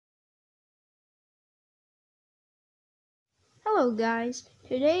Hello guys,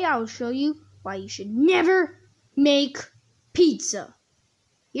 today I'll show you why you should never make pizza.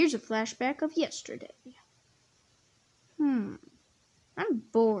 Here's a flashback of yesterday. I'm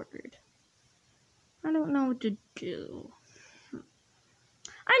bored. I don't know what to do.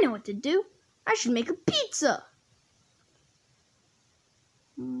 I know what to do. I should make a pizza.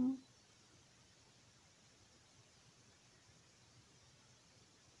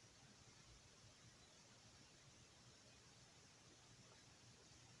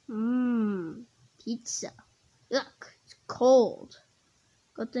 Pizza. Ugh, it's cold.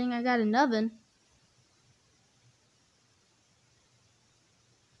 Good thing I got an oven.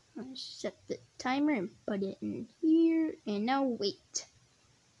 I set the timer and put it in here, and now wait.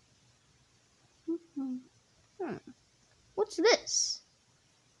 What's this?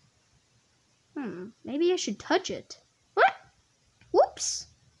 Maybe I should touch it. What? Whoops!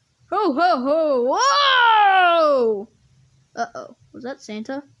 Ho ho ho! Whoa! Uh-oh. Was that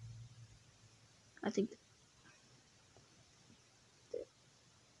Santa? I think.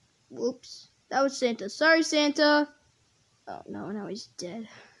 Whoops. That was Santa. Sorry, Santa. Oh no, now he's dead.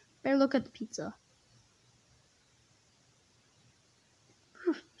 Better look at the pizza.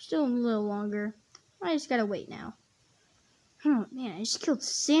 Still a little longer. I just gotta wait now. Oh man, I just killed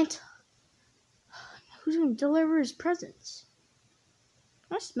Santa. Who's gonna deliver his presents?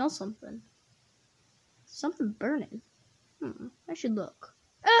 I smell something. Something burning. I should look.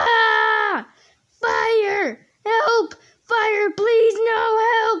 Ah! Fire! Help! Fire! Please, no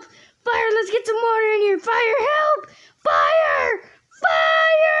help! Fire! Let's get some water in here! Fire! Help! Fire!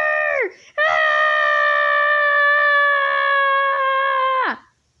 Fire! Ah!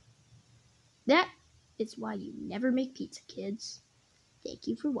 That is why you never make pizza, kids. Thank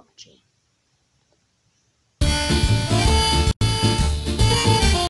you for watching.